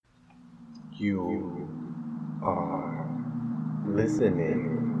You are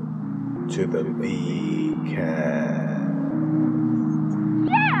listening to the VCast.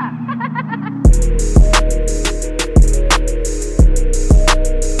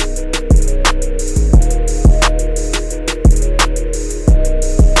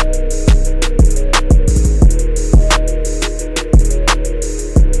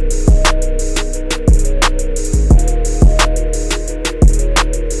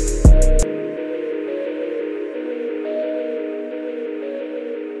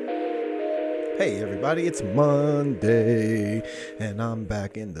 Hey everybody, it's Monday and I'm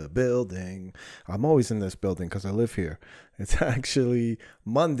back in the building. I'm always in this building because I live here. It's actually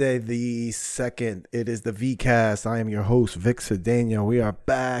Monday the 2nd. It is the VCast. I am your host, Vic Cedeno. We are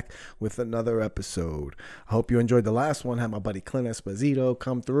back with another episode. I hope you enjoyed the last one. Had my buddy Clint Esposito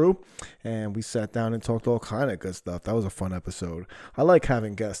come through and we sat down and talked all kind of good stuff. That was a fun episode. I like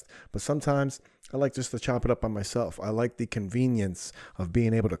having guests, but sometimes I like just to chop it up by myself. I like the convenience of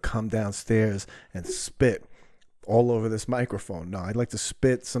being able to come downstairs and spit all over this microphone. No, I'd like to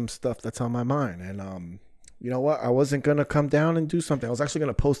spit some stuff that's on my mind. And you know what? I wasn't going to come down and do something. I was actually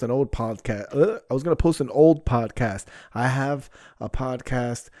going to post an old podcast. I have a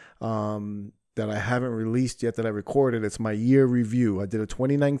podcast that I haven't released yet that I recorded. It's my year review. I did a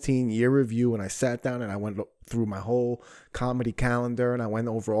 2019 year review and I sat down and I went through my whole comedy calendar and I went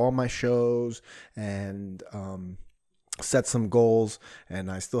over all my shows and set some goals,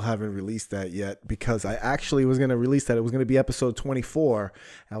 and I still haven't released that yet because I actually was going to release that. It was going to be episode 24.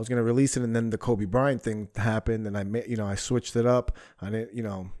 I was going to release it, and then the Kobe Bryant thing happened, and I switched it up.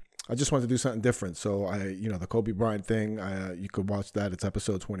 I just wanted to do something different. So the Kobe Bryant thing, you could watch that. It's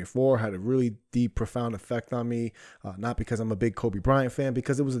episode 24. Had a really deep, profound effect on me. Not because I'm a big Kobe Bryant fan,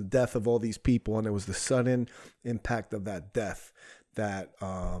 because it was the death of all these people, and it was the sudden impact of that death that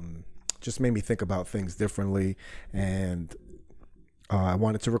just made me think about things differently. And I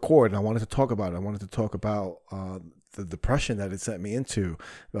wanted to record and I wanted to talk about it. I wanted to talk about the depression that it sent me into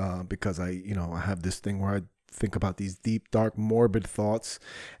because I have this thing where I think about these deep, dark, morbid thoughts,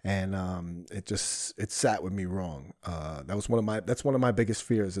 and it sat with me wrong. That's one of my biggest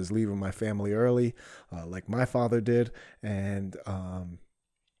fears, is leaving my family early, like my father did. And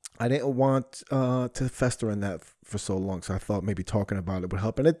I didn't want to fester in that for so long, so I thought maybe talking about it would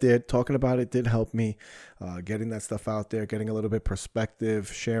help, and it did. Talking about it did help me, getting that stuff out there, getting a little bit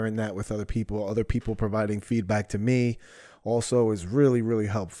perspective, sharing that with other people providing feedback to me also is really, really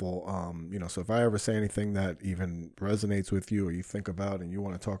helpful. So if I ever say anything that even resonates with you or you think about and you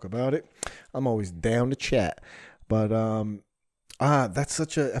want to talk about it, I'm always down to chat. But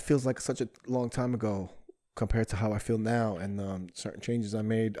it feels like such a long time ago compared to how I feel now, and certain changes I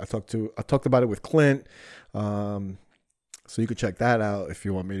made. I talked about it with Clint, so you could check that out if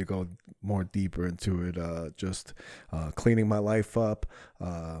you want me to go more deeper into it. Just cleaning my life up.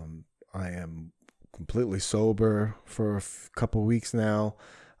 I am completely sober for a couple weeks now.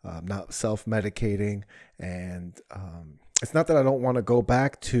 I'm not self-medicating, and it's not that I don't want to go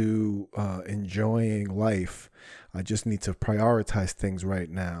back to enjoying life. I just need to prioritize things right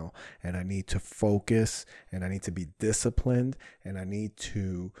now, and I need to focus, and I need to be disciplined, and I need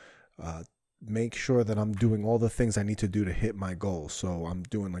to make sure that I'm doing all the things I need to do to hit my goals. So I'm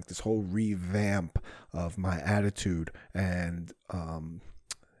doing like this whole revamp of my attitude, and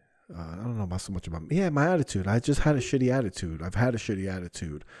I don't know about so much about my attitude. I just had a shitty attitude. I've had a shitty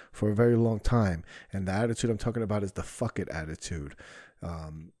attitude for a very long time, and the attitude I'm talking about is the fuck it attitude.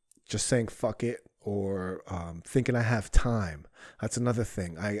 Just saying fuck it, or thinking I have time. That's another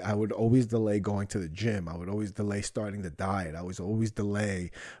thing. I would always delay going to the gym. I would always delay starting the diet. I would always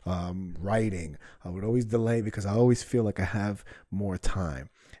delay writing. I would always delay because I always feel like I have more time.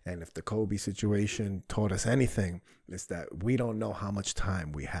 And if the Kobe situation taught us anything, it's that we don't know how much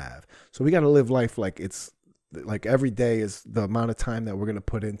time we have. So we got to live life like it's like every day is the amount of time that we're going to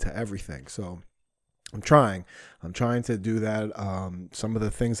put into everything. So I'm trying to do that. Some of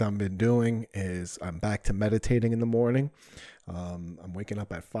the things I've been doing is I'm back to meditating in the morning. I'm waking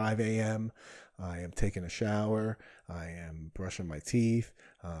up at 5 a.m. I am taking a shower. I am brushing my teeth,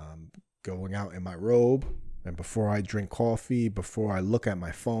 going out in my robe. And before I drink coffee, before I look at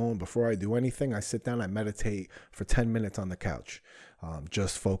my phone, before I do anything, I sit down, I meditate for 10 minutes on the couch,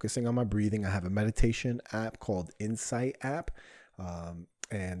 just focusing on my breathing. I have a meditation app called Insight app.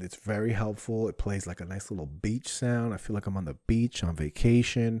 And it's very helpful. It plays like a nice little beach sound. I feel like I'm on the beach on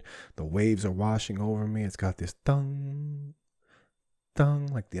vacation. The waves are washing over me. It's got this dung, dung,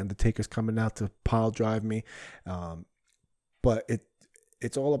 like the Undertaker's coming out to pile drive me. But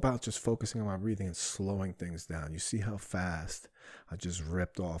it's all about just focusing on my breathing and slowing things down. You see how fast I just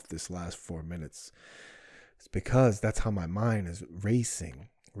ripped off this last 4 minutes. It's because that's how my mind is racing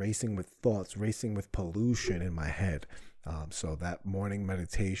with thoughts, racing with pollution in my head. So that morning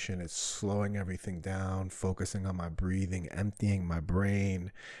meditation is slowing everything down, focusing on my breathing, emptying my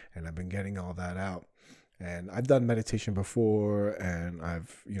brain, and I've been getting all that out. And I've done meditation before, and I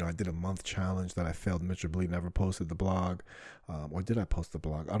did a month challenge that I failed miserably, never posted the blog. Or did I post the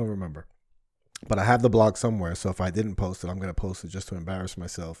blog? I don't remember. But I have the blog somewhere, so if I didn't post it, I'm going to post it just to embarrass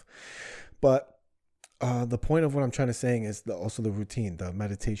myself. But the point of what I'm trying to say is also the routine, the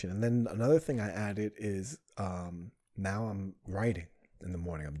meditation. And then another thing I added is now I'm writing in the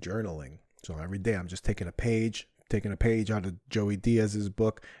morning. I'm journaling. So every day I'm just taking a page out of Joey Diaz's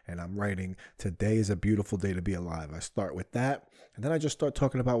book, and I'm writing, today is a beautiful day to be alive. I start with that, and then I just start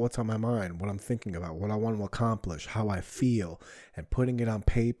talking about what's on my mind, what I'm thinking about, what I want to accomplish, how I feel, and putting it on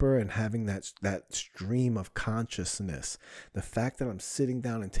paper and having that stream of consciousness. The fact that I'm sitting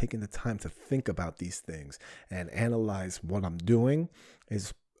down and taking the time to think about these things and analyze what I'm doing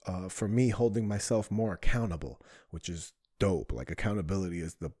is, for me, holding myself more accountable, which is dope. Like, accountability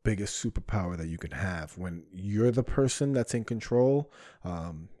is the biggest superpower that you can have when you're the person that's in control.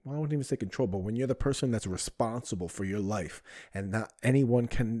 Well, I wouldn't even say control, but when you're the person that's responsible for your life, and not anyone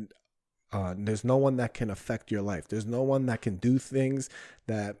can, there's no one that can affect your life. There's no one that can do things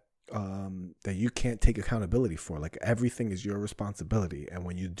that you can't take accountability for. Like, everything is your responsibility. And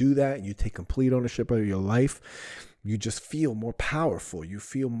when you do that and you take complete ownership of your life, you just feel more powerful. You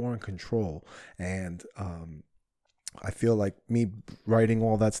feel more in control. And, I feel like me writing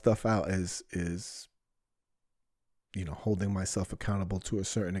all that stuff out is holding myself accountable to a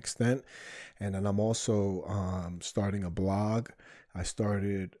certain extent. And then I'm also starting a blog. I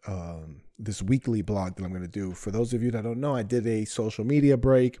started this weekly blog that I'm going to do. For those of you that don't know, I did a social media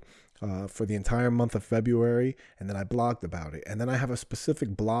break for the entire month of February, and then I blogged about it. And then I have a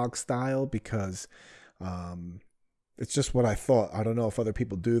specific blog style because it's just what I thought. I don't know if other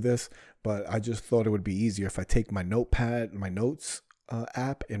people do this, but I just thought it would be easier if I take my notepad, my notes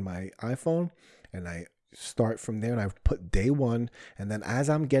app in my iPhone, and I start from there, and I put day one. And then as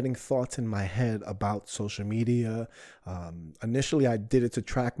I'm getting thoughts in my head about social media, initially I did it to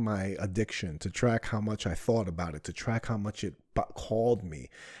track my addiction, to track how much I thought about it, to track how much it called me.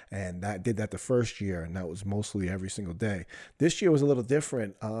 And that did that the first year, and that was mostly every single day. This year was a little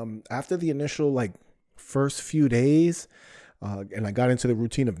different. After the initial first few days, and I got into the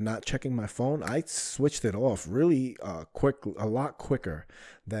routine of not checking my phone, I switched it off really quick, a lot quicker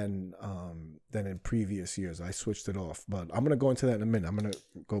than in previous years. I switched it off, but I'm gonna go into that in a minute. I'm gonna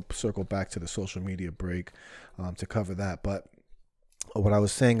go circle back to the social media break to cover that. But what I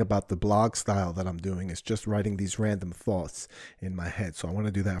was saying about the blog style that I'm doing is just writing these random thoughts in my head. So I want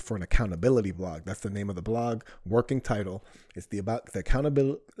to do that for an accountability blog. That's the name of the blog. Working title. It's the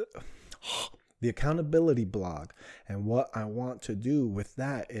accountability blog. And what I want to do with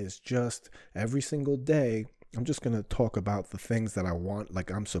that is just every single day, I'm just going to talk about the things that I want, like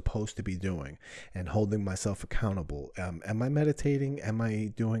I'm supposed to be doing, and holding myself accountable. Am I meditating? Am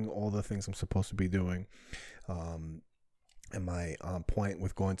I doing all the things I'm supposed to be doing? Am I on point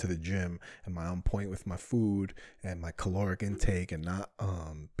with going to the gym? Am I on point with my food and my caloric intake, and not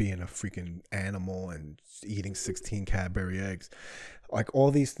being a freaking animal and eating 16 Cadbury eggs? Like,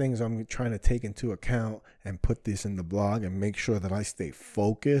 all these things I'm trying to take into account and put this in the blog and make sure that I stay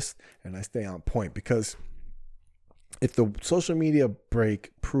focused and I stay on point. Because if the social media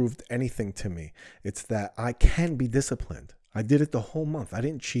break proved anything to me, it's that I can be disciplined. I did it the whole month. I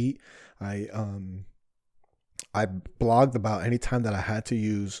didn't cheat. I blogged about any time that I had to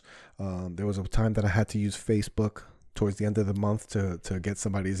use. There was a time that I had to use Facebook towards the end of the month to get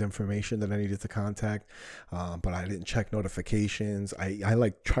somebody's information that I needed to contact. But I didn't check notifications.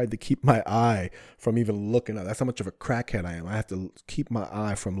 I tried to keep my eye from even looking up. That's how much of a crackhead I am. I have to keep my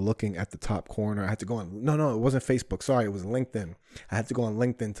eye from looking at the top corner. I had to go on, no, it wasn't Facebook. Sorry, it was LinkedIn. I had to go on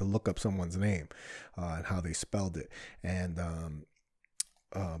LinkedIn to look up someone's name and how they spelled it. And,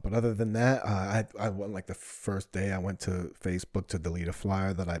 but other than that, I went the first day I went to Facebook to delete a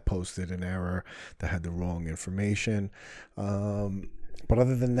flyer that I posted in error that had the wrong information. But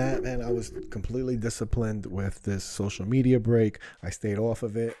other than that, man, I was completely disciplined with this social media break. I stayed off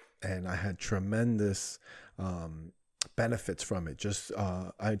of it, and I had tremendous benefits from it.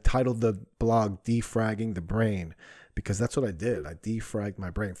 I titled the blog Defragging the Brain, because that's what I did. I defragged my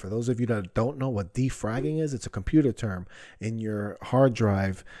brain. For those of you that don't know what defragging is, it's a computer term. In your hard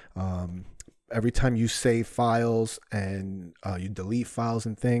drive, every time you save files and you delete files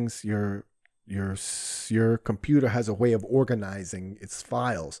and things, you're your computer has a way of organizing its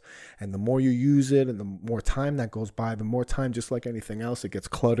files, and the more you use it and the more time that goes by, the more time, just like anything else, it gets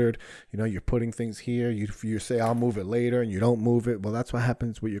cluttered. You're putting things here, you say I'll move it later and you don't move it. Well, that's what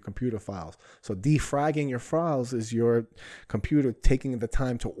happens with your computer files. So defragging your files is your computer taking the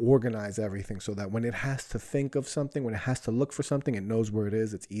time to organize everything, so that when it has to think of something, when it has to look for something, it knows where it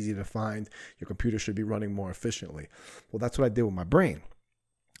is, it's easy to find. Your computer should be running more efficiently. Well, that's what I did with my brain.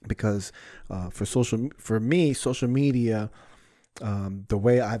 Because for me, social media, the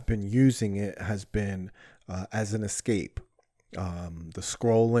way I've been using it has been as an escape. The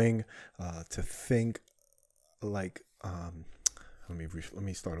scrolling, to think, like, let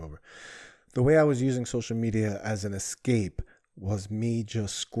me start over. The way I was using social media as an escape was me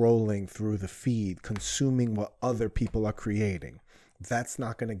just scrolling through the feed, consuming what other people are creating. That's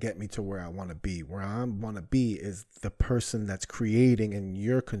not going to get me to where I want to be. Where I want to be is the person that's creating, and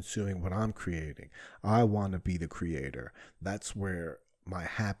you're consuming what I'm creating. I want to be the creator. That's where my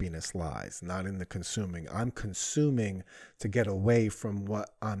happiness lies, not in the consuming. I'm consuming to get away from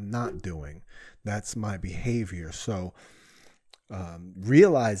what I'm not doing. That's my behavior. So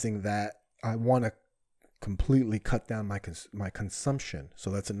realizing that, I want to completely cut down my consumption.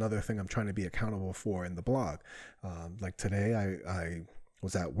 So that's another thing I'm trying to be accountable for in the blog. Like today, I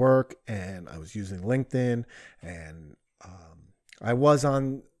was at work and I was using LinkedIn, and I was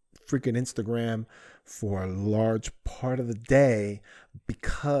on freaking Instagram for a large part of the day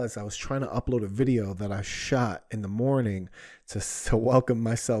because I was trying to upload a video that I shot in the morning to welcome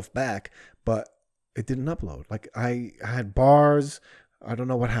myself back, but it didn't upload. Like, I had bars. I don't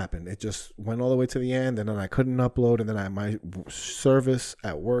know what happened. It just went all the way to the end, and then I couldn't upload. And then my service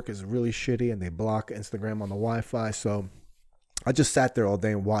at work is really shitty, and they block Instagram on the Wi-Fi. So I just sat there all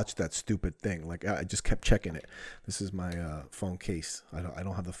day and watched that stupid thing. Like, I just kept checking it. This is my phone case. I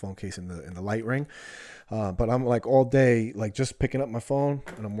don't have the phone case in the light ring, but I'm like all day, like just picking up my phone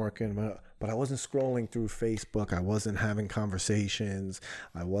and I'm working. But I wasn't scrolling through Facebook. I wasn't having conversations.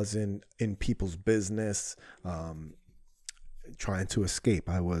 I wasn't in people's business. Trying to escape.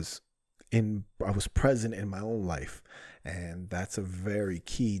 I was present in my own life, and that's a very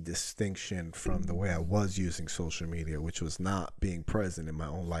key distinction from the way I was using social media, which was not being present in my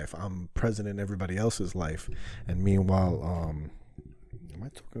own life. I'm present in everybody else's life, and meanwhile, am I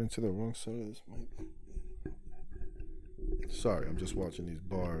talking into the wrong side of this mic? Sorry, I'm just watching these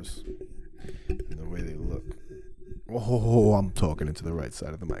bars and the way they look. Oh, I'm talking into the right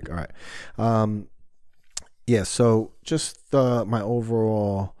side of the mic. All right. Yeah, so just my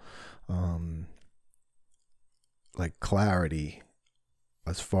overall like clarity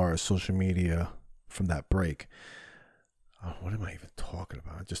as far as social media from that break. What am I even talking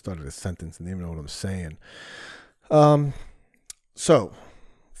about? I just started a sentence and didn't even know what I'm saying. So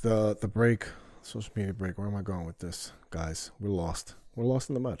the break, social media break. Where am I going with this, guys? We're lost. We're lost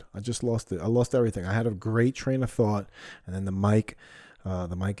in the mud. I just lost it. I lost everything. I had a great train of thought, and then the mic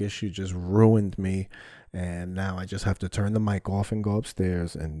issue just ruined me. And now I just have to turn the mic off and go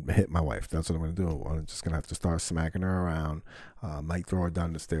upstairs and hit my wife. That's what I'm going to do. I'm just going to have to start smacking her around. Might throw her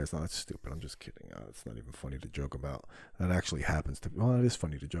down the stairs. No, that's stupid. I'm just kidding. It's not even funny to joke about. That actually happens to me. Well, it is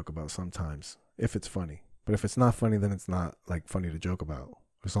funny to joke about sometimes, if it's funny. But if it's not funny, then it's not like funny to joke about.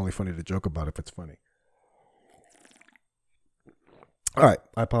 It's only funny to joke about if it's funny. All right.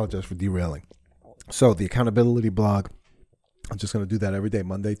 I apologize for derailing. So the accountability blog, I'm just going to do that every day,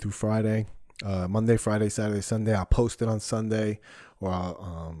 Monday through Friday. Monday, Friday, Saturday, Sunday. I'll post it on Sunday, or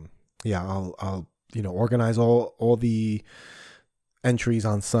I'll organize all the entries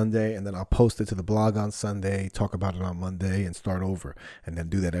on Sunday, and then I'll post it to the blog on Sunday, talk about it on Monday, and start over, and then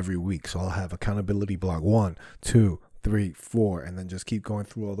do that every week. So I'll have accountability blog 1, 2, 3, 4, and then just keep going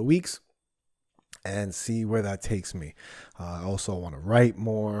through all the weeks and see where that takes me. I also want to write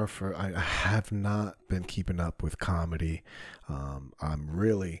more. I have not been keeping up with comedy. I'm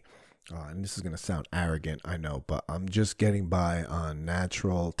really, and this is going to sound arrogant, I know, but I'm just getting by on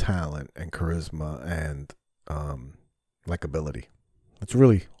natural talent and charisma and likability. That's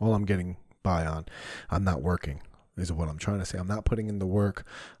really all I'm getting by on. I'm not working, is what I'm trying to say. I'm not putting in the work,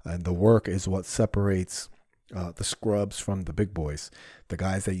 and the work is what separates the scrubs from the big boys. The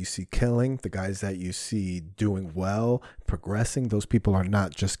guys that you see killing, the guys that you see doing well, progressing, those people are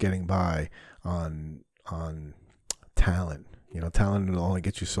not just getting by on talent. Talent will only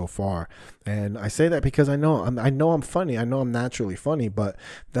get you so far. And I say that because I know I'm funny. I know I'm naturally funny, but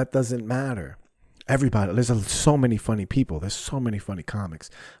that doesn't matter. Everybody, there's so many funny people. There's so many funny comics.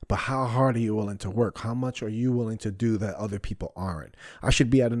 But how hard are you willing to work? How much are you willing to do that other people aren't? I should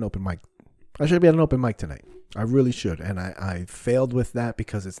be at an open mic. I should be at an open mic tonight. I really should. And I failed with that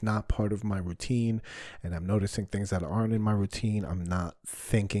because it's not part of my routine. And I'm noticing things that aren't in my routine. I'm not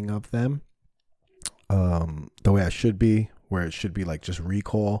thinking of them the way I should be, where it should be like just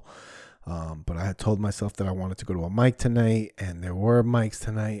recall. But I had told myself that I wanted to go to a mic tonight, and there were mics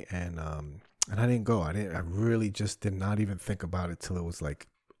tonight, and I didn't go. I really just did not even think about it till it was like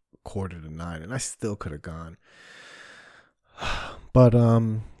 8:45, and I still could have gone. But I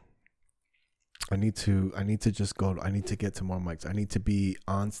need to just go. I need to get to more mics. I need to be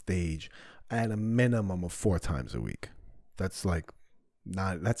on stage at a minimum of 4 times a week. That's like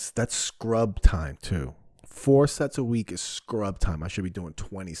that's scrub time too. 4 sets a week is scrub time. I should be doing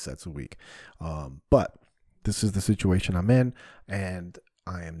 20 sets a week. But this is the situation I'm in, and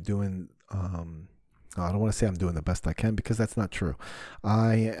I am doing I don't want to say I'm doing the best I can, because that's not true.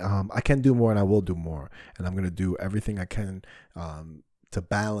 I can do more, and I will do more, and I'm going to do everything I can to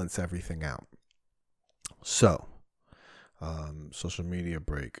balance everything out. So, social media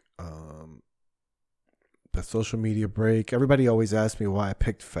break. The social media break. Everybody always asks me why I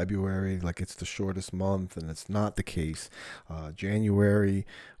picked February, like it's the shortest month, and it's not the case. January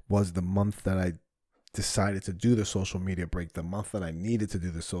was the month that I decided to do the social media break, the month that I needed to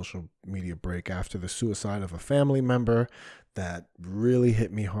do the social media break after the suicide of a family member that really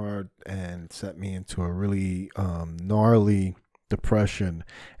hit me hard and set me into a really gnarly depression.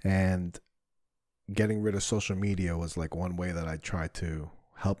 And getting rid of social media was like one way that I tried to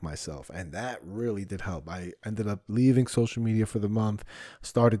help myself, and that really did help. I ended up leaving social media for the month,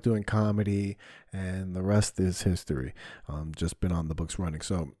 started doing comedy, and the rest is history. Just been on the books running.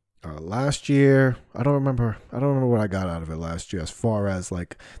 So last year, I don't remember what I got out of it last year as far as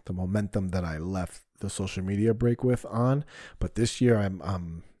like the momentum that I left the social media break with on. But this year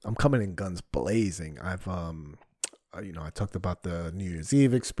I'm coming in guns blazing. I've I talked about the New Year's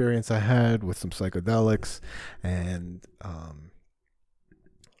Eve experience I had with some psychedelics, and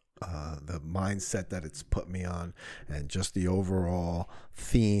the mindset that it's put me on, and just the overall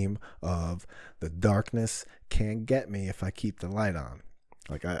theme of the darkness can't get me if I keep the light on.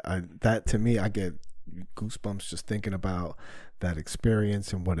 Like that to me, I get goosebumps just thinking about that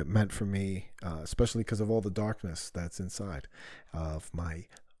experience and what it meant for me, especially because of all the darkness that's inside of my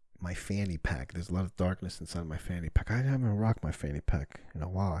fanny pack. There's a lot of darkness inside my fanny pack. I haven't rocked my fanny pack in a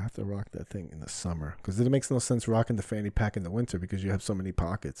while. I have to rock that thing in the summer, because it makes no sense rocking the fanny pack in the winter because you have so many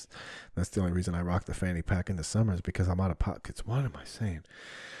pockets. That's the only reason I rock the fanny pack in the summer, is because I'm out of pockets. What am I saying?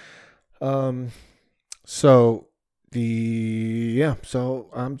 So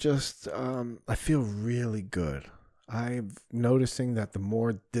I'm just I feel really good. I'm noticing that the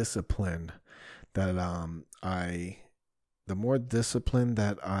more disciplined that the more discipline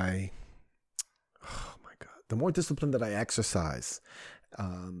that I exercise,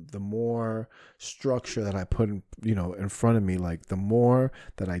 the more structure that I put in front of me, like the more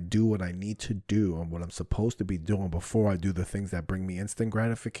that I do what I need to do and what I'm supposed to be doing before I do the things that bring me instant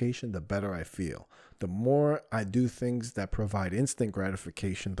gratification, the better I feel. The more I do things that provide instant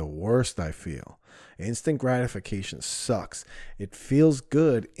gratification, the worse I feel. Instant gratification sucks. It feels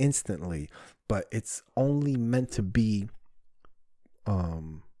good instantly, but it's only meant to be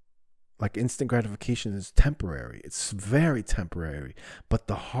like instant gratification is temporary. It's very temporary. But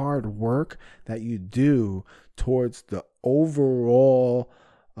the hard work that you do towards the overall,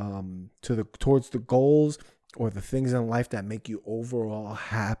 towards the goals or the things in life that make you overall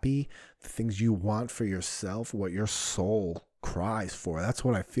happy, the things you want for yourself, what your soul cries for. That's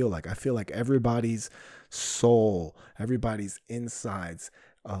what I feel like. I feel like everybody's soul, everybody's insides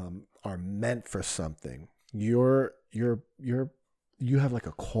are meant for something. You have like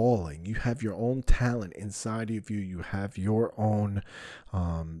a calling. You have your own talent inside of you. You have your own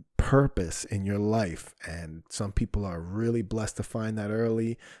purpose in your life. And some people are really blessed to find that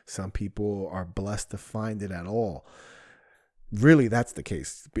early. Some people are blessed to find it at all. Really, that's the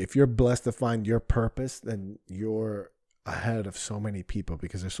case. If you're blessed to find your purpose, then you're ahead of so many people,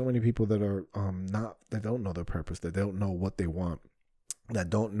 because there's so many people that are that don't know their purpose, that don't know what they want, that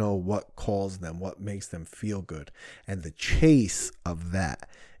don't know what calls them, what makes them feel good. And the chase of that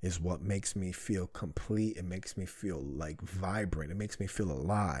is what makes me feel complete. It makes me feel like vibrant. It makes me feel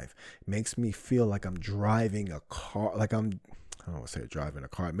alive. It makes me feel like I'm driving a car, I don't want to say driving a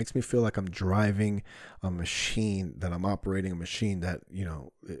car. It makes me feel like I'm driving a machine, that I'm operating a machine that,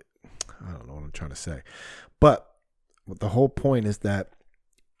 I don't know what I'm trying to say. But the whole point is that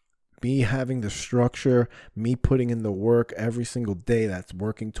me having the structure, me putting in the work every single day that's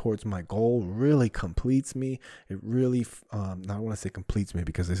working towards my goal really completes me. It really, I don't want to say completes me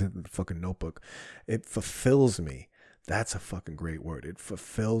because this isn't the fucking Notebook. It fulfills me. That's a fucking great word. It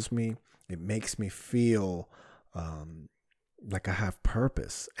fulfills me. It makes me feel like I have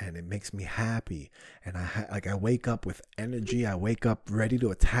purpose, and it makes me happy. And I wake up with energy. I wake up ready to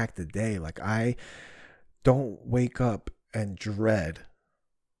attack the day. Like, I don't wake up and dread.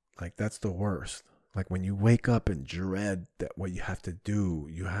 Like, that's the worst. Like, when you wake up and dread that what you have to do,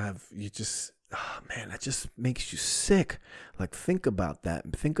 oh man, that just makes you sick. Like, think about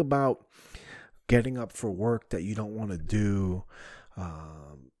that. Think about getting up for work that you don't want to do.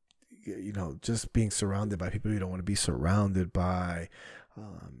 Just being surrounded by people you don't want to be surrounded by.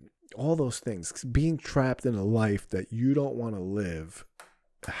 All those things. Being trapped in a life that you don't want to live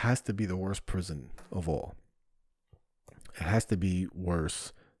has to be the worst prison of all. It has to be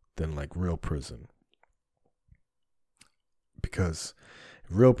worse than like real prison. Because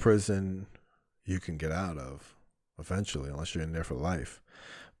real prison you can get out of eventually, unless you're in there for life.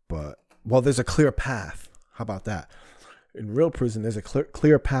 But, well, there's a clear path. How about that? In real prison, there's a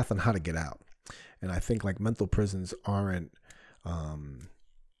clear path on how to get out. And I think like mental prisons aren't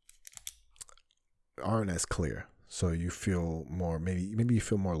as clear. So you feel more, maybe you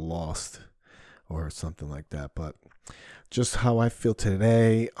feel more lost or something like that. But just how I feel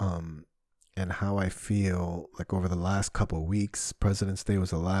today, and how I feel like over the last couple of weeks. President's Day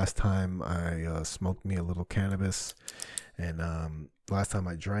was the last time I smoked me a little cannabis, and last time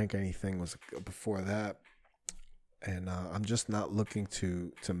I drank anything was before that. And I'm just not looking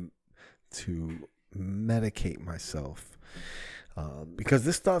to medicate myself, because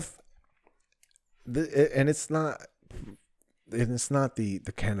this stuff, and it's not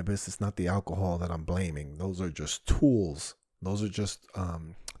the cannabis, it's not the alcohol that I'm blaming. Those are just tools. Those are just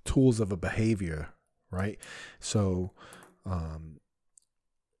tools of a behavior, right? So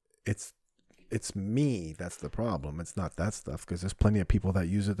it's me that's the problem. It's not that stuff, because there's plenty of people that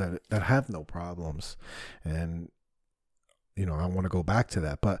use it that have no problems. And I want to go back to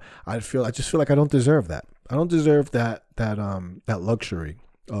that, but I just feel like I don't deserve that. I don't deserve that luxury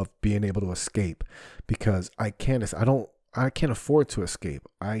of being able to escape, because I can't afford to escape.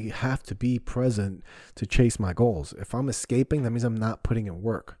 I have to be present to chase my goals. If I'm escaping, that means I'm not putting in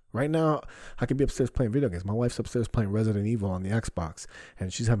work. Right now, I could be upstairs playing video games. My wife's upstairs playing Resident Evil on the Xbox,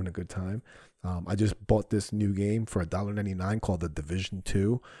 and she's having a good time. I just bought this new game for $1.99 called The Division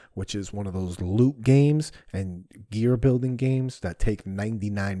 2, which is one of those loot games and gear building games that take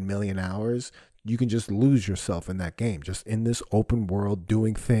 99 million hours. You can just lose yourself in that game, just in this open world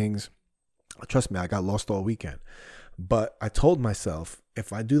doing things. Trust me, I got lost all weekend. But I told myself,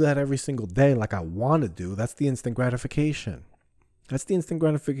 if I do that every single day like I want to do, that's the instant gratification. That's the instant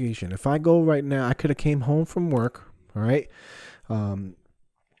gratification. If I go right now, I could have came home from work, all right?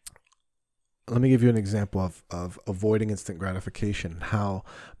 Let me give you an example of avoiding instant gratification, how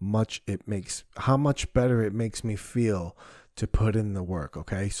much better it makes me feel to put in the work,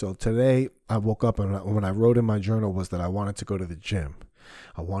 okay? So today I woke up, and when I wrote in my journal was that I wanted to go to the gym.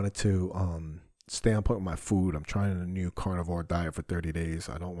 I wanted to stay on point with my food. I'm trying a new carnivore diet for 30 days.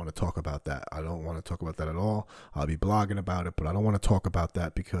 I don't want to talk about that. I don't want to talk about that at all. I'll be blogging about it, but I don't want to talk about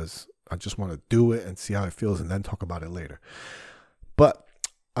that because I just want to do it and see how it feels and then talk about it later. But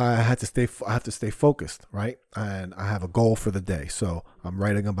I have to stay focused, right? And I have a goal for the day. So I'm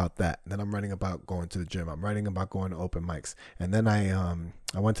writing about that. And then I'm writing about going to the gym. I'm writing about going to open mics. And then I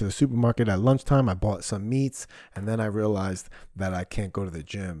went to the supermarket at lunchtime. I bought some meats. And then I realized that I can't go to the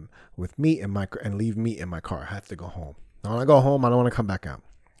gym with meat and leave meat in my car. I have to go home. Now, when I go home, I don't want to come back out.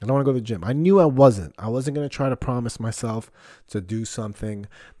 I don't want to go to the gym. I knew I wasn't going to try to promise myself to do something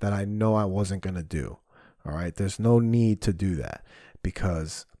that I know I wasn't going to do. All right. There's no need to do that,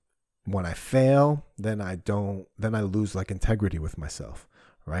 because when I fail, then I lose like integrity with myself,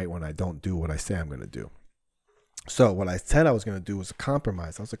 right? When I don't do what I say I'm going to do. So what I said I was going to do was a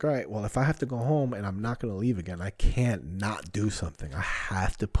compromise. I was like, all right, well, if I have to go home and I'm not going to leave again, I can't not do something. I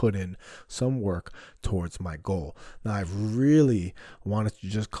have to put in some work towards my goal. Now, I really wanted to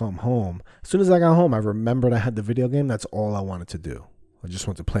just come home. As soon as I got home, I remembered I had the video game. That's all I wanted to do. I just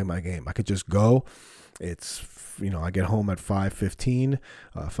wanted to play my game. I could just go. It's, I get home at 5:15,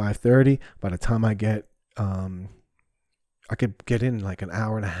 5:30. By the time I could get in like an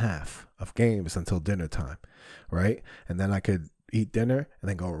hour and a half of games until dinner time, right? And then I could eat dinner and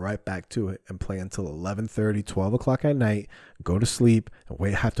then go right back to it and play until 11:30, 12 o'clock at night, go to sleep,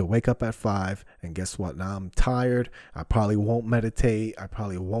 and have to wake up at 5. And guess what? Now I'm tired. I probably won't meditate. I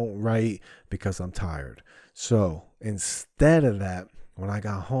probably won't write because I'm tired. So instead of that, when I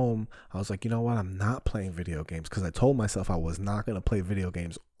got home, I was like, you know what? I'm not playing video games, because I told myself I was not going to play video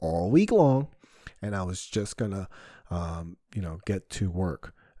games all week long, and I was just going to, get to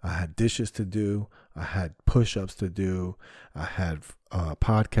work. I had dishes to do. I had push-ups to do. I had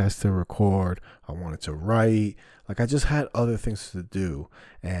podcasts to record. I wanted to write. Like, I just had other things to do,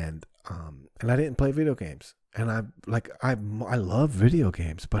 and I didn't play video games. And I love video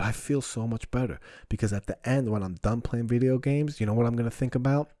games, but I feel so much better because at the end, when I'm done playing video games, you know what I'm going to think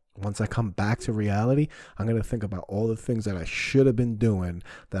about? Once I come back to reality, I'm going to think about all the things that I should have been doing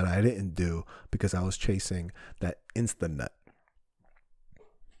that I didn't do because I was chasing that instant nut.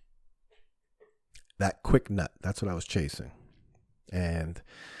 That quick nut. That's what I was chasing. And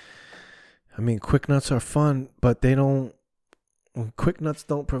I mean, quick nuts are fun, but quick nuts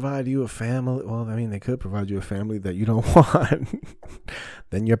don't provide you a family. Well, I mean, they could provide you a family that you don't want.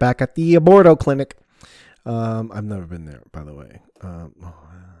 Then you're back at the aborto clinic. I've never been there, by the way.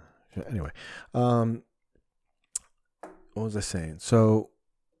 Anyway, what was I saying? So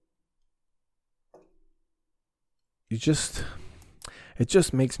it just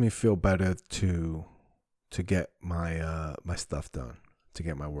makes me feel better to get my my stuff done, to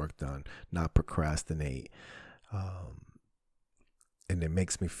get my work done, not procrastinate. And it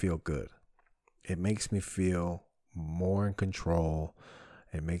makes me feel good. It makes me feel more in control.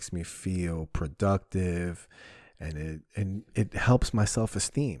 It makes me feel productive, and it helps my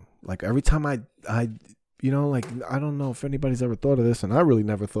self-esteem. Like every time I like, I don't know if anybody's ever thought of this, and I really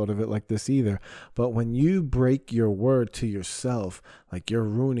never thought of it like this either. But when you break your word to yourself, like you're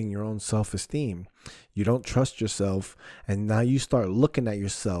ruining your own self-esteem. You don't trust yourself, and now you start looking at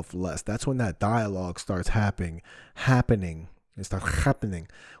yourself less. That's when that dialogue starts happening. It starts happening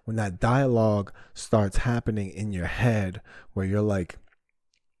when that dialogue starts happening in your head, where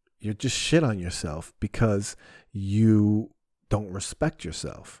you're just shit on yourself because you don't respect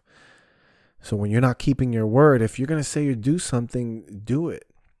yourself. So when you're not keeping your word, if you're going to say you do something, do it.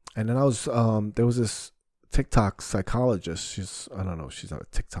 And then there was this TikTok psychologist. She's not a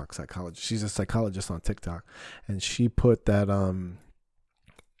TikTok psychologist. She's a psychologist on TikTok. And she put that,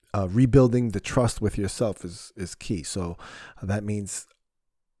 rebuilding the trust with yourself is key. So that means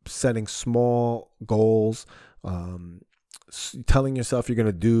setting small goals, telling yourself you're going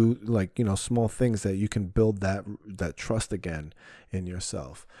to do small things that you can build that trust again in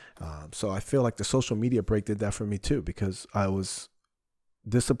yourself. So I feel like the social media break did that for me too, because I was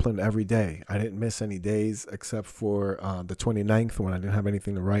disciplined every day. I didn't miss any days except for the 29th when I didn't have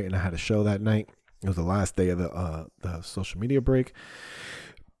anything to write and I had a show that night. It was the last day of the social media break.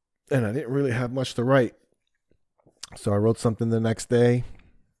 And I didn't really have much to write. So I wrote something the next day,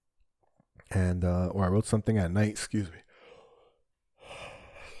 and or I wrote something at night, excuse me.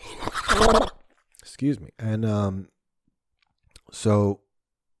 And so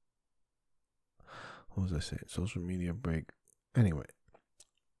what was I saying? Social media break. Anyway,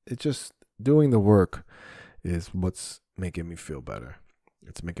 it's just doing the work is what's making me feel better.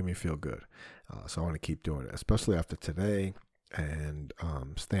 It's making me feel good. So I want to keep doing it, especially after today. And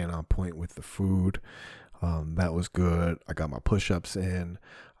staying on point with the food, that was good. I got my push-ups in,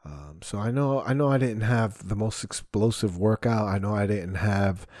 so I know I didn't have the most explosive workout. I know I didn't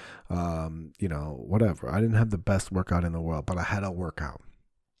have whatever. I didn't have the best workout in the world, but I had a workout.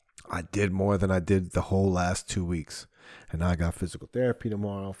 I did more than I did the whole last 2 weeks, and now I got physical therapy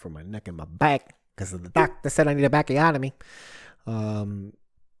tomorrow for my neck and my back because the doctor said I need a backiotomy. I'm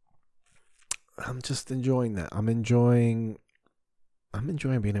just enjoying that. I'm enjoying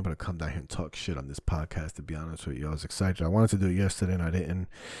being able to come down here and talk shit on this podcast, to be honest with you. I was excited. I wanted to do it yesterday and I didn't.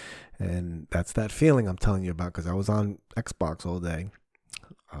 And that's that feeling I'm telling you about, because I was on Xbox all day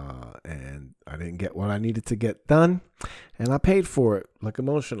and I didn't get what I needed to get done. And I paid for it, like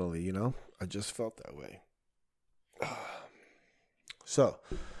emotionally, I just felt that way. So,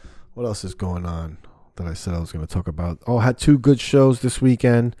 what else is going on that I said I was going to talk about? Oh, I had 2 good shows this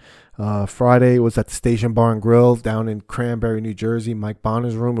weekend. Friday was at the Station Bar and Grill down in Cranberry, New Jersey, Mike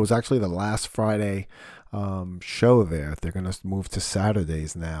Bonner's room. It was actually the last Friday show there. They're going to move to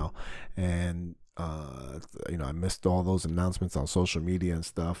Saturdays now. And, I missed all those announcements on social media and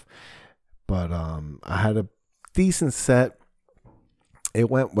stuff. But I had a decent set. It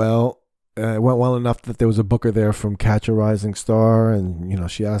went well. It went well enough that there was a booker there from Catch a Rising Star.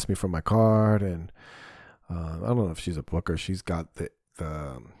 And, she asked me for my card. And I don't know if she's a booker. She's got the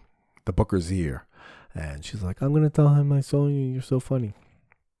booker's ear, and she's like, I'm gonna tell him I saw you, you're so funny.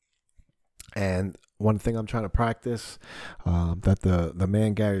 And one thing I'm trying to practice that the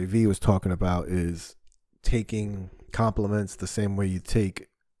man Gary Vee was talking about is taking compliments the same way you take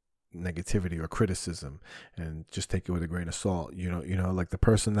negativity or criticism, and just take it with a grain of salt. Like the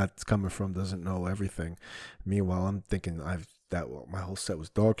person that's coming from doesn't know everything. Meanwhile, I'm thinking my whole set was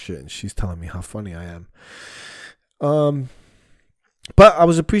dog shit, and she's telling me how funny I am. But I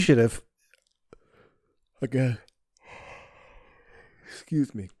was appreciative. again,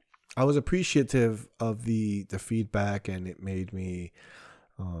 excuse me. I was appreciative of the feedback, and it made me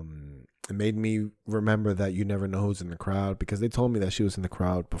remember that you never know who's in the crowd, because they told me that she was in the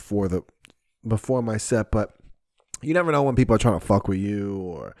crowd before my set, but you never know when people are trying to fuck with you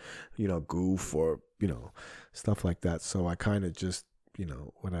or, goof or, stuff like that. So I kind of just,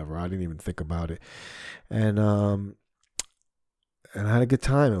 whatever. I didn't even think about it. And I had a good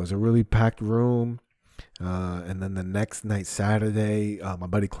time. It was a really packed room. And then the next night, Saturday, my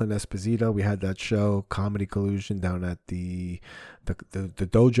buddy Clint Esposito, we had that show, Comedy Collusion, down at the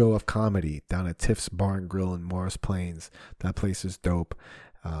Dojo of Comedy down at Tiff's Bar and Grill in Morris Plains. That place is dope.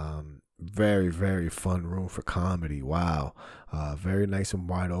 Very, very fun room for comedy. Wow. Very nice and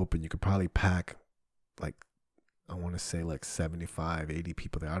wide open. You could probably pack I want to say 75, 80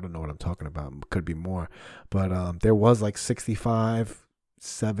 people there. I don't know what I'm talking about. Could be more. But there was 65,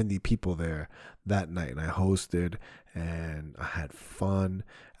 70 people there that night, and I hosted and I had fun.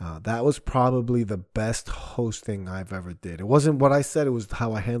 That was probably the best hosting I've ever did. It wasn't what I said, it was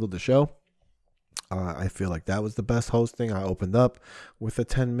how I handled the show. I feel like that was the best hosting. I opened up with the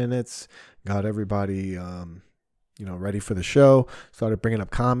 10 minutes, got everybody ready for the show, started bringing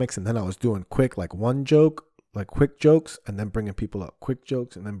up comics, and then I was doing quick quick jokes, and then bringing people up, quick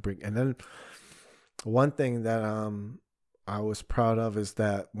jokes, and then one thing that I was proud of is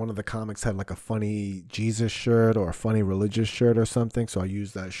that one of the comics had a funny Jesus shirt or a funny religious shirt or something. So I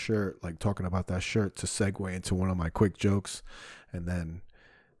used that shirt, talking about that shirt, to segue into one of my quick jokes, and then,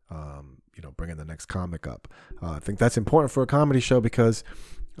 bringing the next comic up. I think that's important for a comedy show, because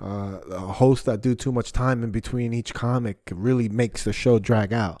a host that do too much time in between each comic really makes the show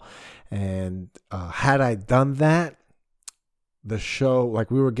drag out. And had I done that, the show,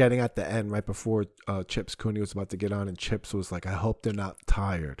 we were getting at the end right before Chips Cooney was about to get on, and Chips was like, I hope they're not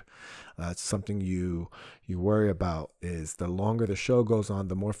tired. That's something you worry about, is the longer the show goes on,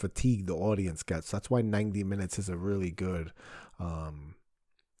 the more fatigued the audience gets. That's why 90 minutes is a really good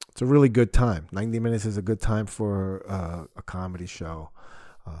it's a really good time. 90 minutes is a good time for a comedy show.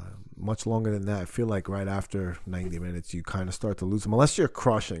 Much longer than that, I feel like right after 90 minutes, you kind of start to lose them. Unless you're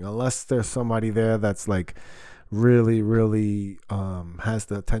crushing, unless there's somebody there that's really, really has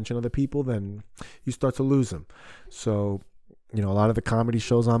the attention of the people, then you start to lose them. So, a lot of the comedy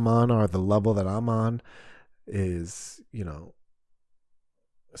shows I'm on, or the level that I'm on, is,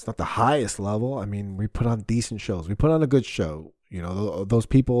 it's not the highest level. I mean, we put on decent shows. We put on a good show. Those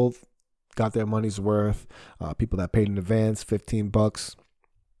people got their money's worth. People that paid in advance, $15,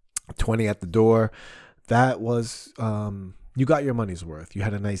 20 at the door. That was, you got your money's worth. You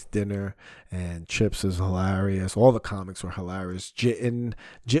had a nice dinner, and Chips is hilarious. All the comics were hilarious. Jitten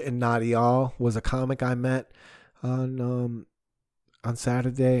Nadial was a comic I met on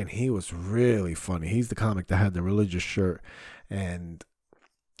Saturday, and he was really funny. He's the comic that had the religious shirt, and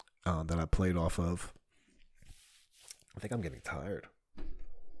that I played off of. I think I'm getting tired.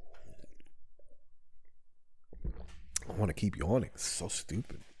 I want to keep yawning. It's so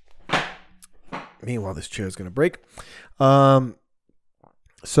stupid. Meanwhile, this chair is going to break. So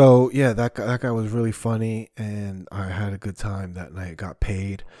yeah, that guy was really funny, and I had a good time that night. Got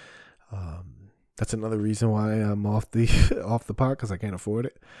paid. That's another reason why I'm off the pot, because I can't afford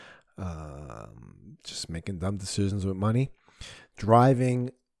it. Just making dumb decisions with money.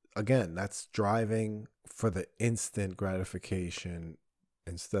 Driving, again, that's driving for the instant gratification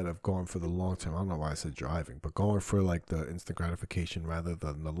instead of going for the long term. I don't know why I said driving, but going for the instant gratification rather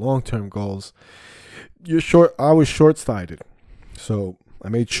than the long term goals. I was short sighted, so I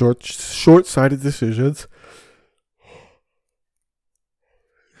made short sighted decisions.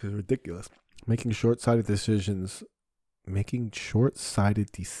 This is ridiculous. Making short sighted decisions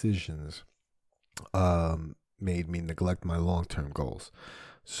made me neglect my long term goals.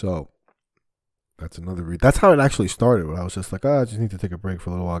 So that's another that's how it actually started. When I was just like, I just need to take a break for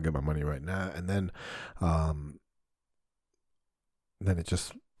a little while, get my money right now, and then it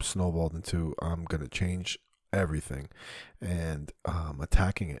just snowballed into I'm gonna change everything, and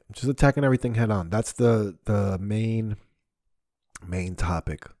attacking everything head on. That's the main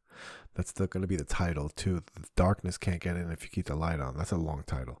topic. That's going to be the title too. The darkness can't get in if you keep the light on. That's a long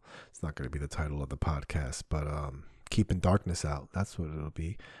title. It's not going to be the title of the podcast, but keeping darkness out. That's what it'll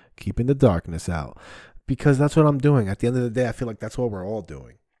be. Keeping the darkness out, because that's what I'm doing. At the end of the day, I feel like that's what we're all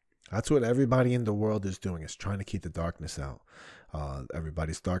doing. That's what everybody in the world is doing, is trying to keep the darkness out.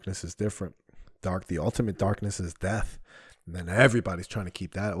 Everybody's darkness is different. The ultimate darkness is death, and then everybody's trying to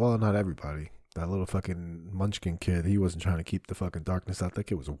keep that. Well, not everybody. That little fucking Munchkin kid, he wasn't trying to keep the fucking darkness out. That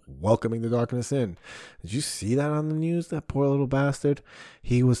kid was welcoming the darkness in. Did you see that on the news? That poor little bastard.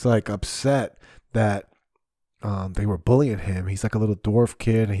 He was upset that they were bullying him. He's like a little dwarf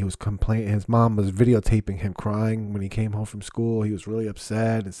kid, and he was complaining. His mom was videotaping him crying when he came home from school. He was really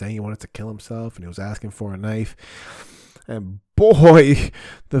upset and saying he wanted to kill himself, and he was asking for a knife. And boy,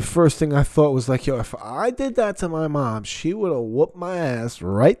 the first thing I thought was like, yo, if I did that to my mom, she would have whooped my ass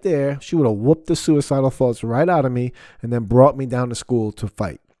right there. She would have whooped the suicidal thoughts right out of me and then brought me down to school to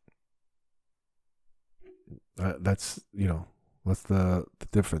fight. That's the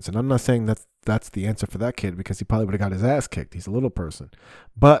difference. And I'm not saying that's the answer for that kid, because he probably would have got his ass kicked. He's a little person.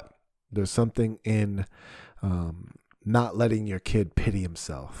 But there's something in not letting your kid pity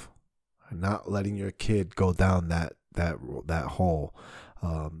himself, not letting your kid go down that hole.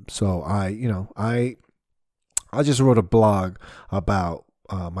 So I just wrote a blog about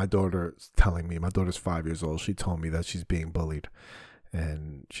my daughter telling me, my daughter's 5 years old. She told me that she's being bullied,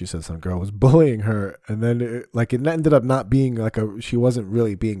 and she said some girl was bullying her, and then it ended up not being she wasn't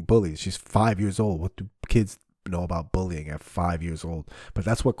really being bullied. She's 5 years old. What do kids know about bullying at 5 years old? But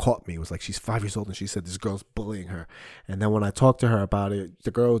that's what caught me. It was like, she's 5 years old and she said this girl's bullying her. And then when I talked to her about it,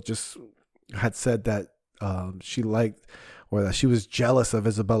 the girl just had said that she liked, or that she was jealous of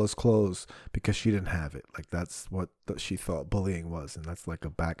Isabella's clothes because she didn't have it. Like, that's what she thought bullying was. And that's like a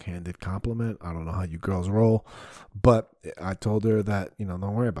backhanded compliment. I don't know how you girls roll, but I told her that, don't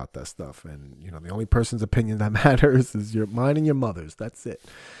worry about that stuff. And, the only person's opinion that matters is mine and your mother's. That's it.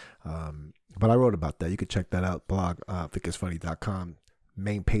 But I wrote about that. You could check that out. Blog, thickisfunny.com.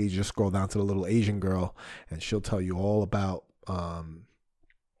 Main page, just scroll down to the little Asian girl, and she'll tell you all about,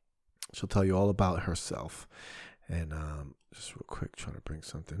 herself. And just real quick, trying to bring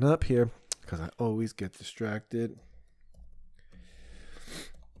something up here because I always get distracted.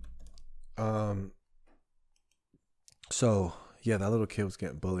 So yeah, that little kid was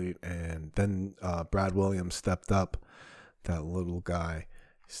getting bullied, and then Brad Williams stepped up. That little guy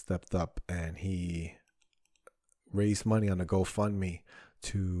stepped up, and he raised money on a GoFundMe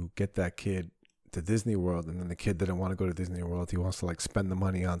to get that kid to Disney World. And then the kid didn't want to go to Disney World. He wants to spend the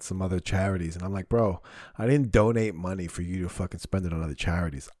money on some other charities. And I'm like, bro, I didn't donate money for you to fucking spend it on other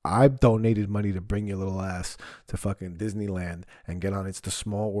charities. I donated money to bring your little ass to fucking Disneyland and get on It's the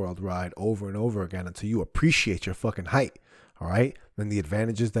Small World ride over and over again until you appreciate your fucking height. All right? And the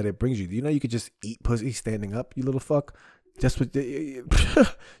advantages that it brings you. Do you know you could just eat pussy standing up, you little fuck? Just what you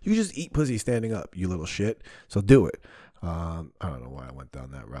just eat pussy standing up, you little shit. So do it. I don't know why I went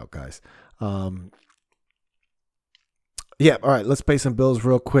down that route, guys. Yeah, all right, let's pay some bills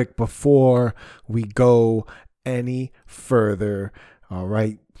real quick before we go any further. All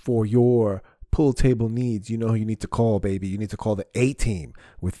right, for your pool table needs, you know who you need to call, baby. You need to call the A-Team.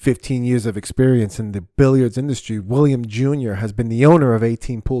 With 15 years of experience in the billiards industry, William Jr. has been the owner of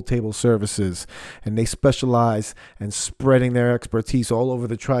A-Team Pool Table Services, and they specialize in spreading their expertise all over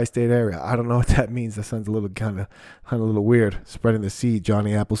the tri-state area. I don't know what that means. That sounds a little kind of a little weird. Spreading the seed,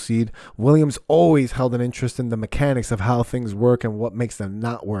 Johnny Appleseed. Williams always held an interest in the mechanics of how things work and what makes them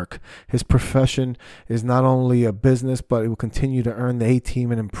not work. His profession is not only a business, but it will continue to earn the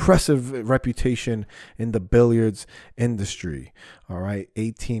A-Team an impressive reputation in the billiards industry. All right,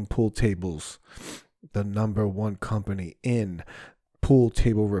 A-Team Pool Tables, the number one company in pool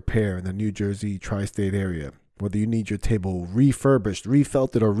table repair in the New Jersey tri-state area. Whether you need your table refurbished,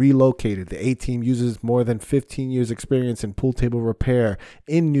 refelted, or relocated, the A-Team uses more than 15 years experience in pool table repair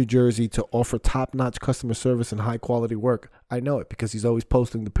in New Jersey to offer top-notch customer service and high-quality work. I know it because he's always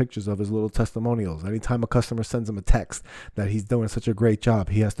posting the pictures of his little testimonials. Anytime a customer sends him a text that he's doing such a great job,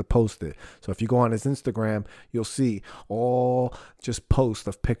 he has to post it. So if you go on his Instagram, you'll see all just posts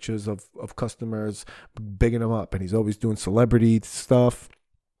of pictures of customers bigging him up. And he's always doing celebrity stuff.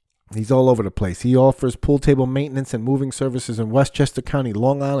 He's all over the place. He offers pool table maintenance and moving services in Westchester County,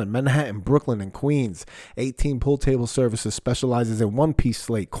 Long Island, Manhattan, Brooklyn, and Queens. A-Team Pool Table Services specializes in one-piece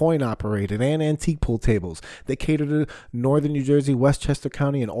slate, coin-operated, and antique pool tables. They cater to northern New Jersey, Westchester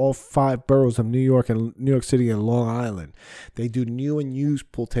County, and all 5 boroughs of New York and New York City and Long Island. They do new and used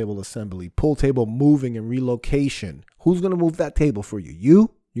pool table assembly, pool table moving and relocation. Who's going to move that table for you?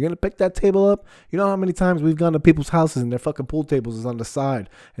 You? You're going to pick that table up? You know how many times we've gone to people's houses and their fucking pool tables is on the side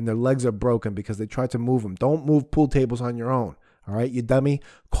and their legs are broken because they tried to move them. Don't move pool tables on your own. All right, you dummy.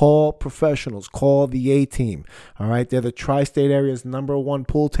 Call professionals. Call the A-Team. All right, they're the tri-state area's number one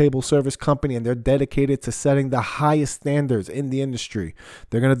pool table service company, and they're dedicated to setting the highest standards in the industry.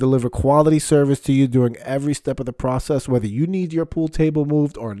 They're going to deliver quality service to you during every step of the process, whether you need your pool table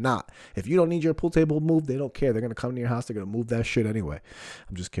moved or not. If you don't need your pool table moved, they don't care. They're going to come to your house. They're going to move that shit anyway.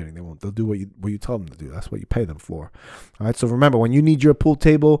 I'm just kidding. They won't. They'll do what you tell them to do. That's what you pay them for. All right, so remember, when you need your pool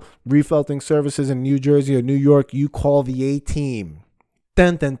table refelting services in New Jersey or New York, you call the A-Team.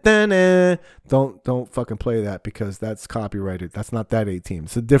 dun, dun, dun, dun. Don't fucking play that because that's copyrighted. That's not that A-Team.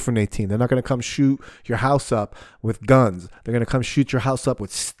 It's a different A-Team. They're not going to come shoot your house up with guns. They're going to come shoot your house up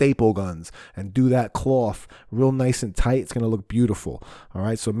with staple guns and do that cloth real nice and tight. It's going to look beautiful. All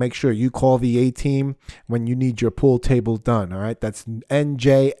right. So make sure you call the A-Team when you need your pool table done. All right. That's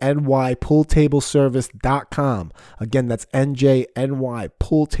NJNYPoolTableService.com. Again, that's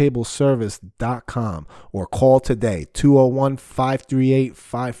NJNYPoolTableService.com, or call today,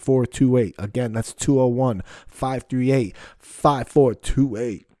 201-538-5428. Again, that's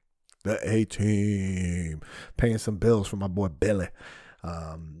 201-538-5428. The A-Team. Paying some bills for my boy Billy.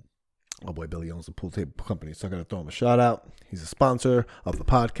 My boy Billy owns a pool table company, so I got to throw him a shout out. He's a sponsor of the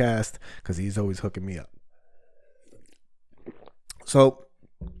podcast because he's always hooking me up. So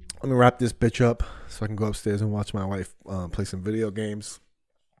let me wrap this bitch up so I can go upstairs and watch my wife play some video games.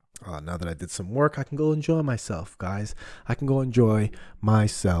 Now that I did some work, I can go enjoy myself, guys. I can go enjoy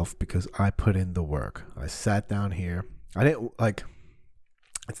myself because I put in the work. I sat down here. I didn't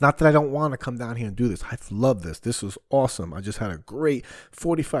it's not that I don't want to come down here and do this. I love this. This was awesome. I just had a great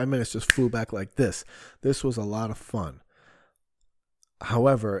 45 minutes, just flew back like this. This was a lot of fun.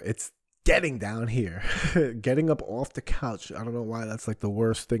 However, it's getting down here, getting up off the couch. I don't know why that's like the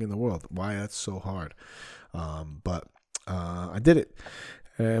worst thing in the world. Why that's so hard. But I did it.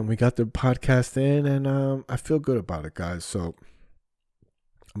 And we got the podcast in, and I feel good about it, guys. So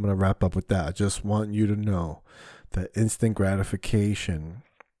I'm going to wrap up with that. I just want you to know that instant gratification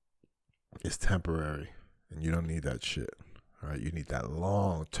is temporary, and you don't need that shit. All right, you need that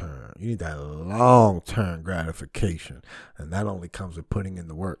long term. You need that long term gratification, and that only comes with putting in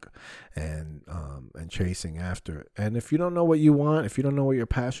the work and chasing after it. And if you don't know what you want, if you don't know what your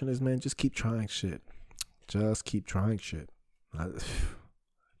passion is, man, just keep trying shit. Just keep trying shit.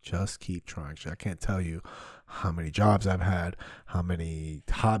 Just keep trying shit. I can't tell you how many jobs I've had, how many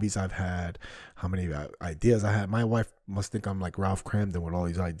hobbies I've had, how many ideas I had. My wife must think I'm like Ralph Cramden with all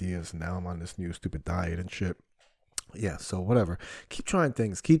these ideas, and now I'm on this new stupid diet and shit. Yeah, so whatever. Keep trying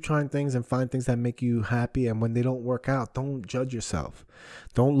things and find things that make you happy. And when they don't work out, don't judge yourself.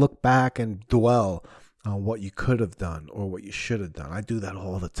 Don't look back and dwell on what you could have done or what you should have done. I do that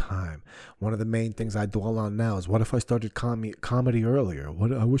all the time. One of the main things I dwell on now is, what if I started comedy earlier?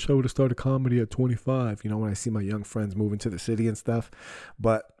 I wish I would have started comedy at 25, when I see my young friends moving to the city and stuff.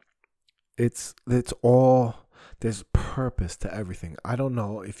 But it's all, there's purpose to everything. I don't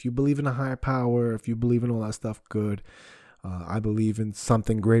know if you believe in a higher power, if you believe in all that stuff, good. I believe in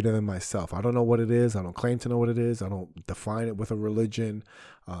something greater than myself. I don't know what it is. I don't claim to know what it is. I don't define it with a religion.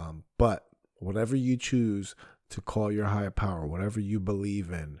 But whatever you choose to call your higher power, whatever you believe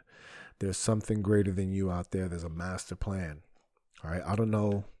in, there's something greater than you out there. There's a master plan. All right. I don't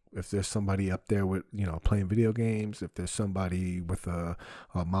know if there's somebody up there with, playing video games, if there's somebody with a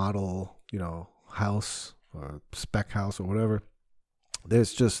model, house, or spec house or whatever.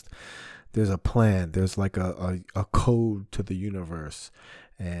 There's a plan. There's like a code to the universe,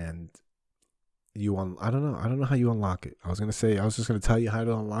 and I don't know how you unlock it. I was just gonna tell you how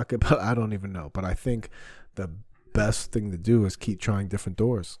to unlock it, but I don't even know. But I think the best thing to do is keep trying different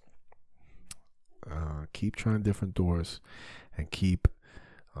doors. Keep trying different doors, and keep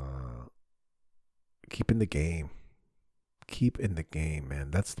in the game. Keep in the game,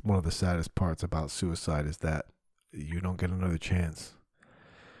 man. That's one of the saddest parts about suicide, is that you don't get another chance.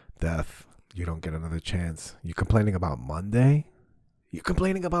 Death, you don't get another chance. You complaining about Monday?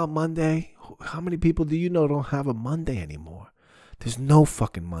 How many people do you know don't have a Monday anymore? There's no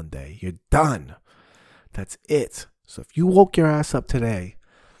fucking Monday. You're done. That's it. So if you woke your ass up today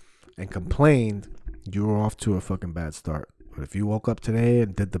and complained, you were off to a fucking bad start. But if you woke up today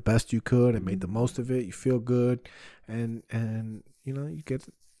and did the best you could and made the most of it, you feel good, and you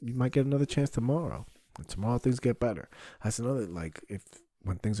might get another chance tomorrow. And tomorrow things get better. That's another,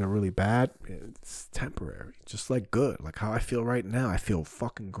 when things are really bad, it's temporary. Just like good. Like how I feel right now. I feel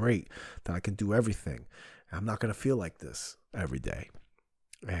fucking great that I can do everything. I'm not going to feel like this every day.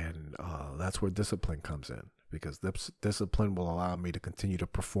 And that's where discipline comes in, because discipline will allow me to continue to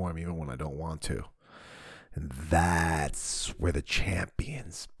perform even when I don't want to. And that's where the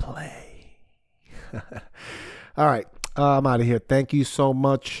champions play. All right. I'm out of here. Thank you so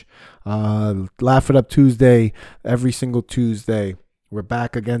much. Laugh It Up Tuesday, every single Tuesday. We're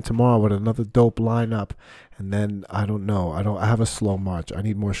back again tomorrow with another dope lineup. And then, I don't know. I have a slow March. I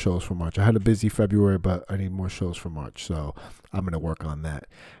need more shows for March. I had a busy February, but I need more shows for March. So I'm going to work on that.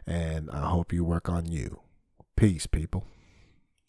 And I hope you work on you. Peace, people.